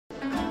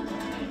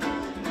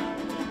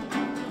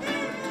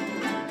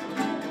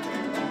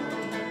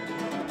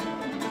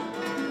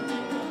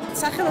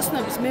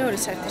სახელოსნობის მეორე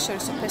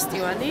საერთაშორისო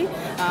ფესტივალი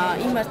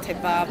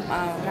იმართება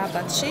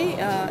რაბატში.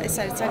 ეს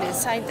არის ძალიან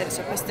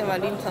საინტერესო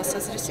ფესტივალი იმ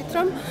თვალსაზრისით,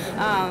 რომ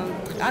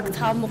აქ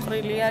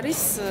თავმოყრილი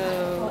არის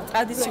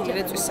ტრადიციული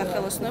რეწვის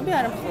სახელოსნოები,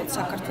 არა მხოლოდ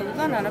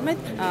საქართველოდან, არამედ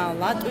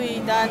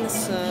ლატვიიდან,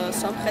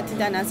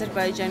 სომხეთიდან,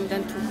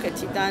 აზერბაიჯანიდან,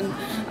 თურქეთიდან,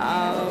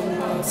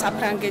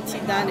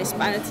 საფრანგეთიდან,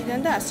 ესპანეთიდან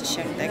და ასე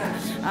შემდეგ.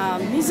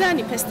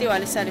 მიზანი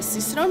ფესტივალის არის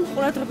ის, რომ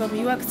ყურადღება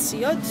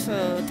მივაქციოთ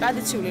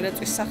ტრადიციული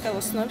რეწვის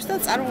სახელოსნოებს და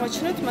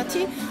წარმოვაჩინოთ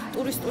მათი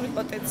ტურისტული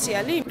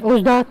პოტენციალი.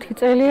 30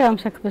 წელია ამ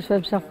საქმეს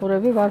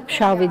ვემსახურები, ვარ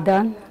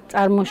ფშავიდან,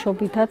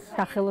 წარმოშობითაც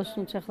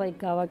სახელოსნოც ახლა იქ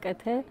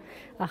გავაკეთე.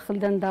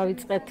 ახლიდან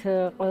დავიწყეთ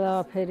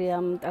ყველაფერი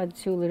ამ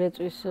ტრადიციული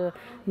რეწვის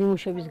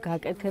ნიმუშების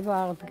გაკეთება,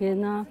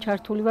 აღდგენა.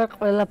 ჩართული ვარ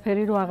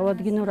ყველაფერი რომ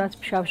აღვადგინო, რაც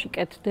ფშავში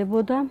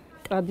კეთდებოდა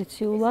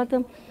ტრადიციულად,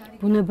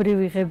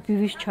 ბუნებრივი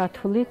ღებივის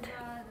ჩათვლით.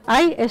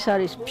 აი ეს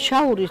არის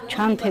ფშაური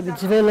ჩანთები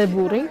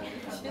ძველებური.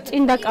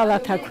 წინდა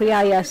კალათა ქვია,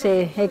 აი ასე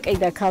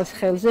ეკიდა ქალს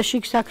ხელზე,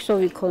 შიგ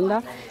საქსოვი ქონდა,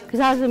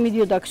 გზაზე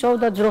მიდიოდა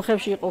ქსოვდა,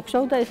 ძროხებში იყო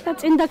ქსოვდა ეს და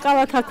წინდა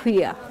კალათა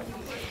ქვია.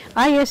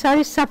 აი ეს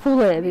არის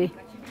საფულეები.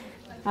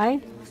 აი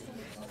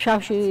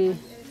ფშავში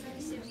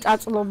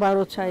წაწლობა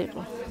როცა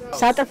იყო.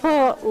 სატრფო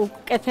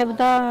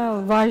უკეთებდა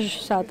ვაჟ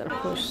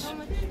სატრფოს.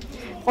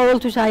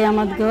 ყოველთვის აი ამ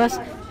ადგილას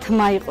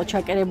თმა იყო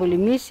ჩაკერებული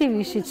მისი,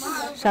 ვისიც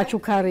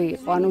საჩუქარი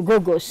იყო, ანუ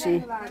გოგოსი.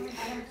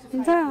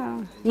 და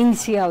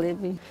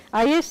ინიციალები.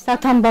 აი ეს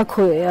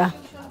სათამბაქოია.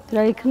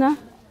 რა იქნა?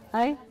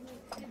 აი.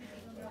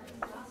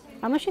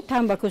 ამაში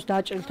თამბაქოს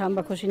დაჭრილ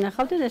თამბაქოს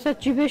ინახავდნენ, ესაც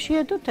ჯიბეში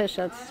ედოთ,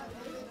 ესაც